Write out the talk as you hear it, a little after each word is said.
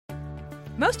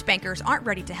Most bankers aren't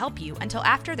ready to help you until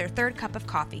after their third cup of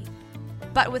coffee.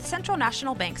 But with Central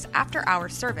National Bank's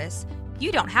after-hours service,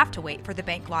 you don't have to wait for the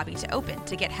bank lobby to open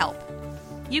to get help.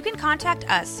 You can contact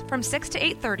us from 6 to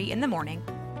 8:30 in the morning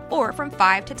or from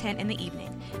 5 to 10 in the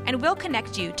evening, and we'll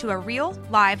connect you to a real,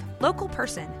 live, local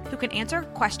person who can answer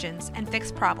questions and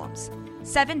fix problems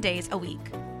 7 days a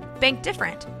week. Bank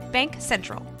different. Bank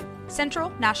Central. Central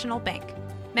National Bank.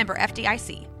 Member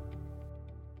FDIC.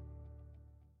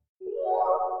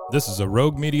 This is a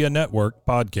Rogue Media Network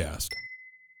podcast.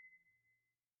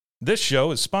 This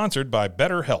show is sponsored by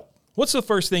BetterHelp. What's the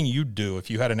first thing you'd do if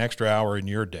you had an extra hour in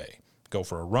your day? Go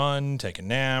for a run, take a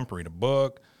nap, read a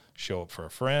book, show up for a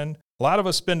friend? A lot of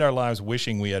us spend our lives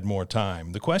wishing we had more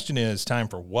time. The question is, time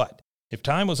for what? If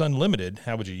time was unlimited,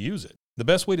 how would you use it? The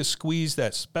best way to squeeze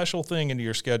that special thing into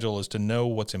your schedule is to know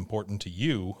what's important to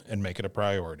you and make it a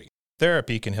priority.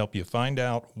 Therapy can help you find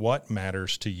out what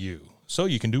matters to you, so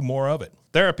you can do more of it.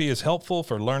 Therapy is helpful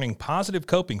for learning positive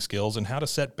coping skills and how to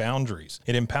set boundaries.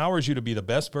 It empowers you to be the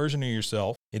best version of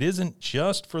yourself. It isn't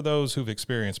just for those who've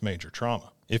experienced major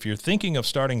trauma. If you're thinking of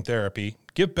starting therapy,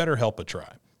 give BetterHelp a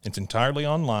try. It's entirely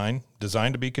online,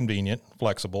 designed to be convenient,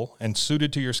 flexible, and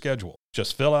suited to your schedule.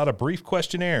 Just fill out a brief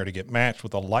questionnaire to get matched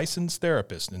with a licensed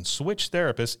therapist and switch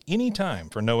therapists anytime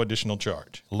for no additional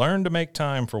charge. Learn to make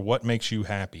time for what makes you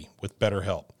happy with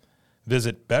BetterHelp.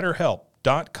 Visit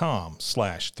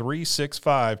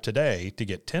BetterHelp.com/365 today to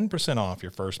get 10% off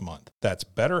your first month. That's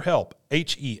BetterHelp,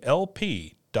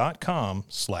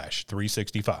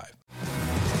 HELP.com/365.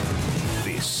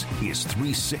 This is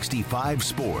 365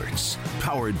 Sports,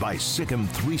 powered by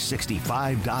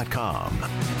SicEm365.com.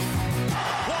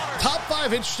 Top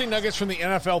 5 interesting nuggets from the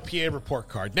NFLPA report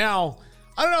card. Now,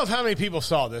 I don't know if how many people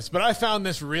saw this, but I found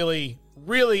this really,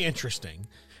 really interesting.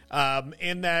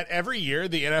 In that every year,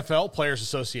 the NFL Players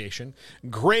Association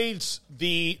grades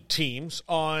the teams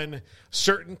on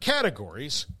certain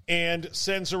categories and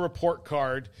sends a report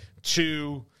card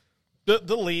to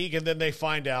the league, and then they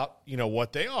find out,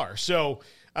 what they are. So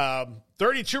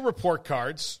 32 report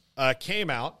cards came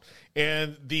out,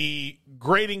 and the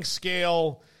grading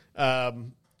scale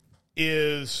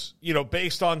is,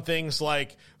 based on things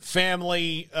like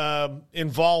family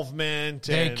involvement,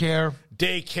 and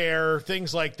daycare,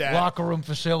 things like that. Locker room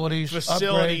facilities,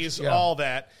 upgrades, all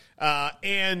that.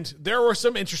 And there were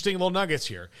some interesting little nuggets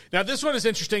here. Now, this one is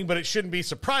interesting, but it shouldn't be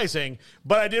surprising.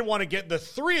 But I did want to get the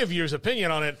three of you's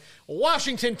opinion on it.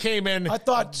 Washington came in. I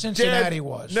thought Cincinnati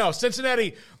was. No,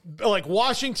 Cincinnati,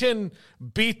 Washington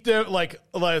beat them,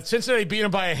 Cincinnati beat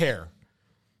them by a hair.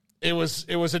 It was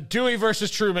a Dewey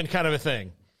versus Truman kind of a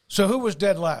thing. So who was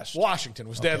dead last? Washington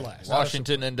was dead last.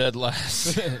 Washington and dead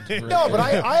last. No, but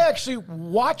I actually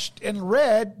watched and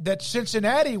read that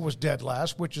Cincinnati was dead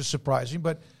last, which is surprising.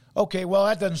 But, okay, well,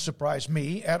 that doesn't surprise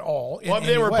me at all. Well,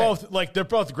 they were both, their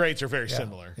both grades are very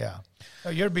similar. Yeah.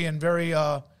 You're being very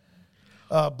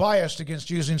biased against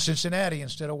using Cincinnati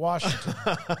instead of Washington.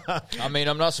 I mean,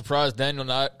 I'm not surprised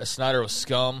Daniel Snyder was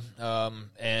scum,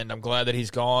 and I'm glad that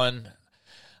he's gone.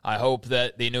 I hope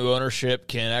that the new ownership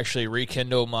can actually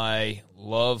rekindle my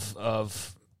love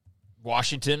of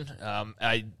Washington.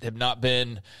 I have not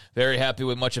been very happy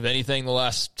with much of anything the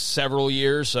last several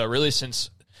years, really since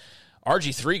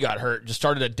RG3 got hurt. Just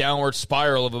started a downward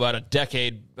spiral of about a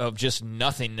decade of just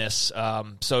nothingness.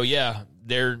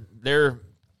 They're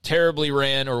terribly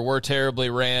ran, or were terribly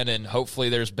ran, and hopefully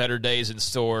there's better days in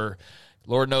store.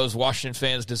 Lord knows Washington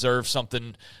fans deserve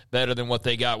something better than what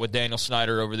they got with Daniel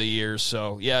Snyder over the years.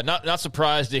 So, not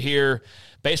surprised to hear,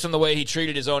 based on the way he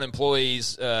treated his own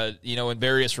employees, in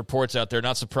various reports out there,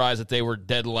 not surprised that they were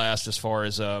dead last as far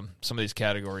as some of these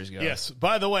categories go. Yes.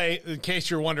 By the way, in case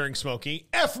you're wondering, Smokey,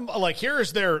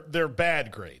 here's their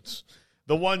bad grades,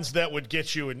 the ones that would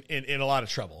get you in a lot of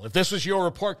trouble. If this was your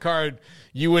report card,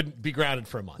 you would be grounded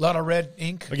for a month. A lot of red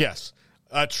ink? Yes.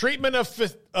 Treatment of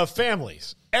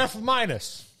families, F-.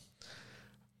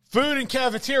 Food and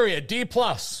cafeteria, D+.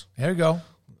 There you go.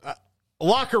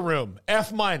 Locker room,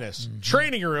 F-.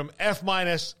 Training room, F-.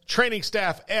 Training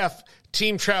staff, F.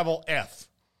 Team travel, F.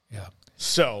 Yeah.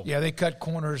 So. Yeah, they cut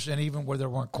corners, and even where there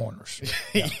weren't corners.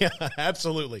 Yeah,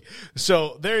 absolutely.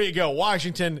 So there you go.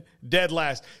 Washington, dead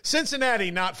last.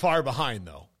 Cincinnati, not far behind,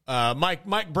 though.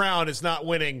 Mike Brown is not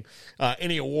winning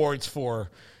any awards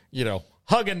for,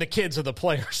 hugging the kids of the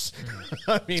players.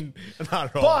 I mean,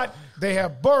 not at all. But they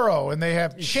have Burrow, and they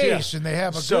have Chase, and they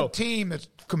have a good team that's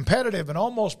competitive and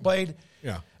almost went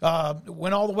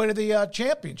all the way to the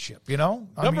championship, in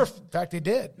fact, they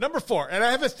did. Number 4, and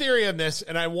I have a theory on this,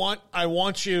 and I want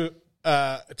you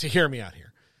to hear me out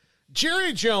here.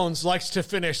 Jerry Jones likes to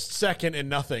finish second in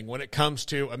nothing when it comes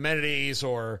to amenities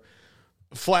or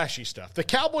flashy stuff. The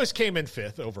Cowboys came in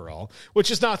 5th overall,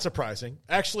 which is not surprising.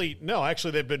 Actually,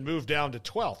 they've been moved down to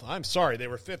 12th. I'm sorry, they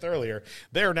were 5th earlier.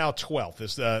 They are now 12th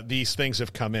as these things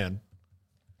have come in.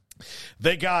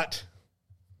 They got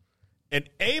an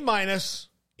A-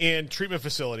 in treatment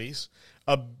facilities,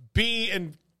 a B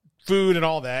in food and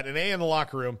all that, an A in the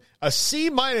locker room, a C-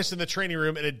 in the training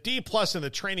room, and a D+ in the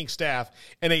training staff,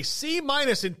 and a C-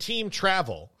 in team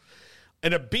travel,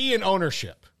 and a B in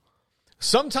ownership.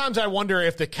 Sometimes I wonder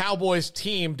if the Cowboys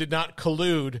team did not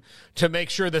collude to make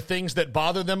sure the things that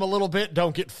bother them a little bit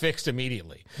don't get fixed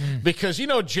immediately. Because,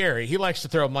 Jerry, he likes to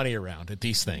throw money around at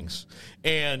these things.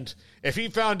 And if he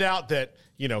found out that,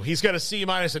 he's got a C-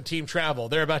 in team travel,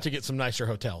 they're about to get some nicer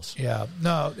hotels. Yeah,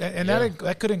 no, and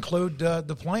that could include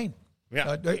the plane.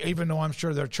 Yeah. Even though I'm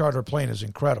sure their charter plane is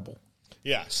incredible.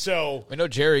 Yeah, so I know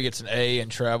Jerry gets an A in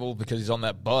travel because he's on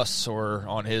that bus or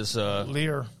on his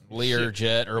Lear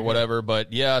jet or whatever.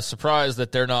 But, surprised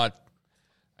that they're not,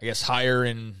 I guess, higher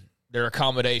in their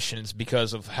accommodations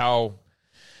because of how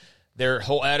their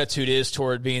whole attitude is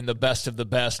toward being the best of the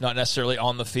best, not necessarily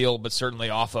on the field, but certainly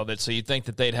off of it. So you'd think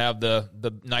that they'd have the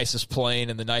nicest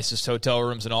plane and the nicest hotel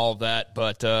rooms and all of that,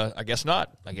 but I guess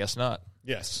not.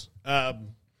 Yes.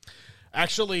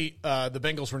 Actually, the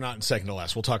Bengals were not in second to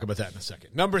last. We'll talk about that in a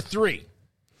second. Number 3,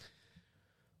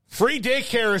 free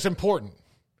daycare is important.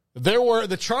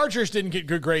 The Chargers didn't get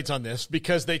good grades on this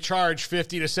because they charge $50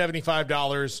 to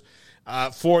 $75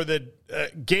 for the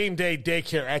game day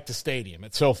daycare at the stadium,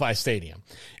 at SoFi Stadium,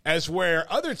 as where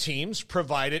other teams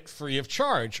provide it free of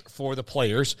charge for the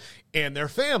players and their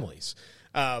families.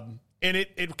 And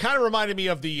it kind of reminded me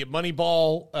of the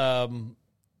Moneyball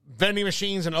vending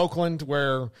machines in Oakland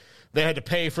where they had to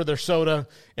pay for their soda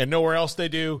and nowhere else they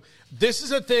do. This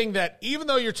is a thing that even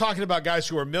though you're talking about guys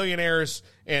who are millionaires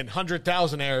and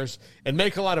 100,000aires and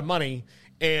make a lot of money,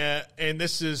 and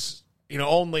this is,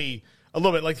 only a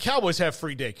little bit like the Cowboys have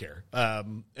free daycare.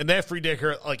 And they have free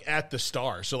daycare like at the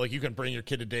Star. So like you can bring your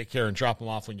kid to daycare and drop them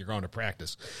off when you're going to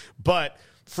practice. But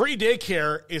free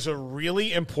daycare is a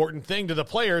really important thing to the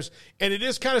players. And it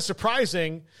is kind of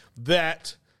surprising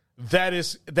that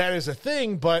is a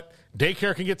thing, but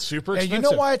daycare can get super expensive. And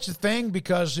you know why it's a thing?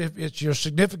 Because if it's your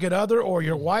significant other or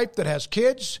your wife that has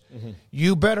kids,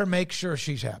 you better make sure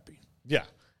she's happy. Yeah,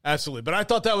 absolutely. But I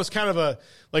thought that was kind of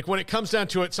when it comes down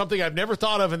to it, something I've never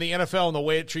thought of in the NFL and the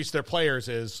way it treats their players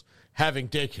is having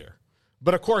daycare.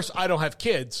 But, of course, I don't have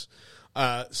kids,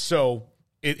 so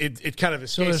it kind of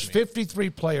escapes me. So there's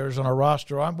 53 players on a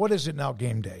roster. What is it now,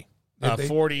 game day?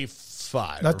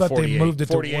 45. I thought 48, they moved it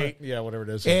to 48. Yeah, whatever it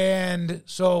is. And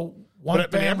so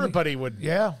but everybody would,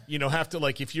 have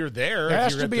to, if you're there. There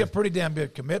has to be a pretty damn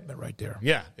big commitment right there.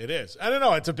 Yeah, it is. I don't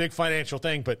know. It's a big financial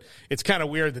thing, but it's kind of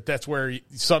weird that that's where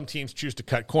some teams choose to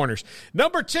cut corners.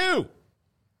 Number 2,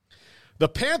 the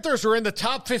Panthers are in the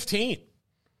top 15.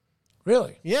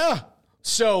 Really? Yeah.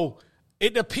 So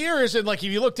it appears, and if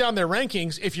you look down their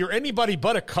rankings, if you're anybody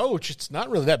but a coach, it's not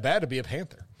really that bad to be a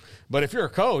Panther. But if you're a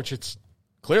coach, it's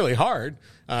clearly hard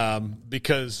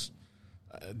because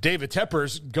David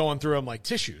Tepper's going through them like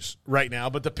tissues right now.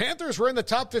 But the Panthers were in the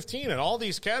top 15 in all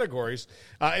these categories,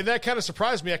 and that kind of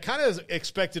surprised me. I kind of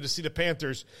expected to see the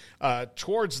Panthers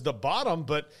towards the bottom,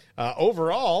 but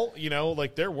overall,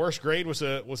 their worst grade was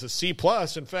a C+.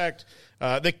 In fact,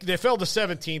 they fell to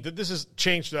 17th. This has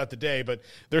changed throughout the day, but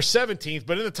they're 17th,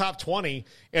 but in the top 20,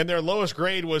 and their lowest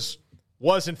grade was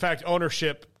in fact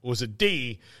ownership was a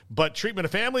D, but treatment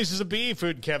of families is a B,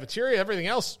 food and cafeteria, everything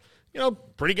else,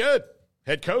 pretty good.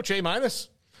 Head coach, A-,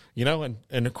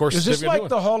 and of course. Is this like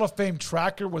the Hall of Fame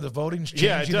tracker where the voting's changing?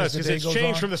 Yeah, it does, because it's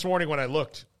changed on? From this morning when I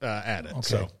looked at it. Okay.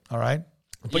 So. All right.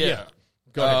 But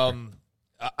go ahead.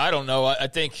 I don't know. I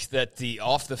think that the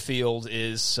off the field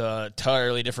is an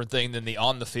entirely different thing than the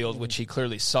on the field, which he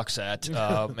clearly sucks at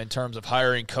in terms of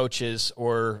hiring coaches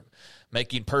or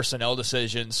making personnel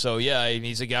decisions. So,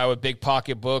 he's a guy with big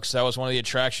pocketbooks. That was one of the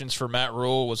attractions for Matt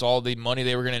Rule, was all the money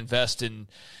they were going to invest in,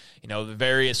 the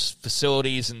various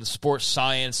facilities and the sports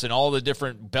science and all the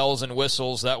different bells and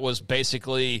whistles. That was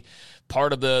basically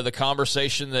part of the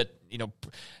conversation that,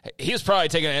 he was probably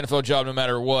taking an NFL job no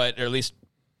matter what, or at least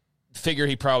figure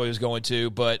he probably was going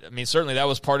to. But, certainly that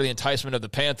was part of the enticement of the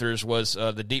Panthers was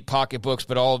the deep pocketbooks,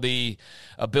 but all the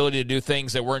ability to do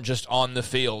things that weren't just on the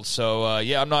field. So,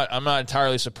 I'm not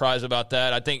entirely surprised about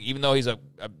that. I think even though he's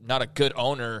not a good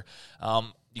owner,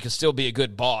 you can still be a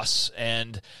good boss.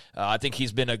 And I think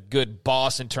he's been a good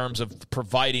boss in terms of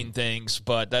providing things,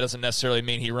 but that doesn't necessarily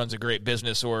mean he runs a great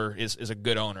business or is a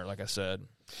good owner, like I said.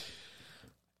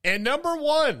 And number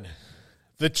 1,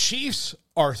 the Chiefs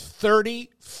are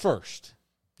 31st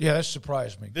Yeah, that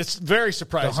surprised me. It's very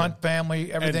surprising. The Hunt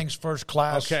family, everything's first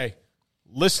class. Okay,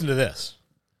 listen to this.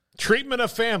 Treatment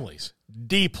of families,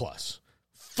 D+.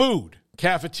 Food,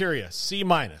 cafeteria, C-.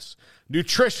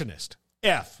 Nutritionist,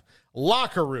 F.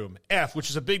 Locker room, F, which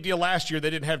is a big deal last year. They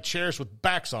didn't have chairs with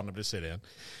backs on them to sit in.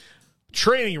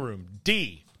 Training room,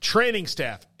 D. Training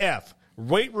staff, F.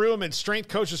 Weight room and strength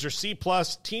coaches are C+.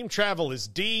 Team travel is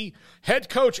D. Head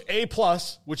coach, A+,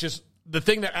 which is the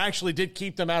thing that actually did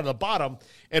keep them out of the bottom.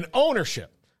 And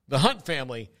ownership, the Hunt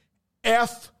family,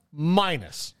 F-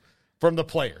 from the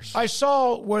players. I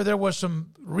saw where there was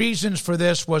some reasons for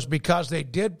this was because they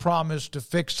did promise to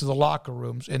fix the locker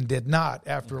rooms and did not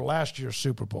after last year's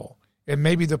Super Bowl. And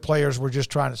maybe the players were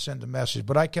just trying to send a message.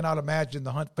 But I cannot imagine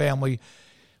the Hunt family,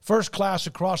 first class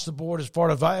across the board as far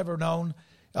as I've ever known,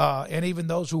 and even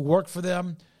those who work for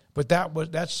them. But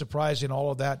that's surprising.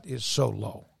 All of that is so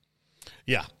low.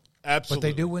 Yeah, absolutely.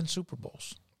 But they do win Super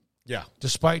Bowls. Yeah.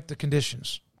 Despite the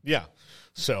conditions. Yeah.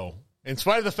 So, in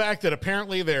spite of the fact that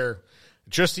apparently they're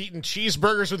just eating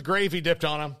cheeseburgers with gravy dipped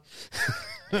on them.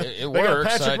 It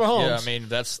works. Patrick Mahomes. Yeah, I mean,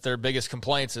 that's their biggest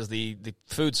complaints is the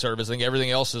food service. I think everything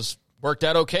else has worked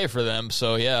out okay for them.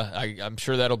 So, yeah, I'm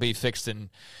sure that'll be fixed in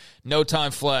no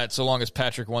time flat so long as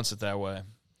Patrick wants it that way.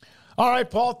 All right,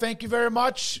 Paul, thank you very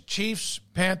much. Chiefs,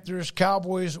 Panthers,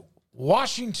 Cowboys,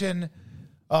 Washington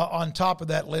on top of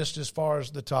that list as far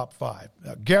as the top five.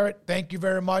 Garrett, thank you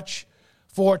very much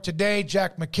for today.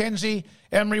 Jack McKenzie,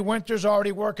 Emery Winters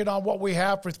already working on what we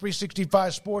have for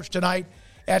 365 Sports tonight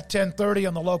at 10:30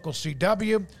 on the local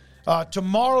CW.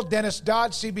 Tomorrow, Dennis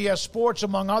Dodd, CBS Sports,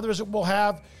 among others that we'll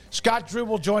have. Scott Drew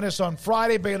will join us on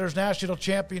Friday, Baylor's national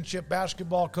championship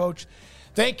basketball coach.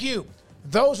 Thank you,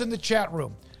 those in the chat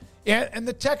room and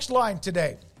the text line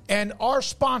today, and our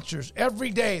sponsors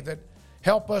every day that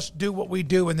help us do what we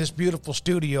do in this beautiful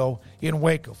studio in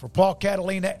Waco. For Paul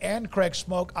Catalina and Craig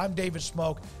Smoke, I'm David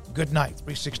Smoke. Good night,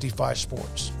 365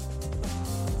 Sports.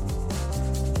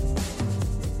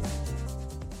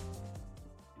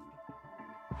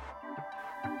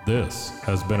 This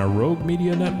has been a Rogue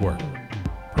Media Network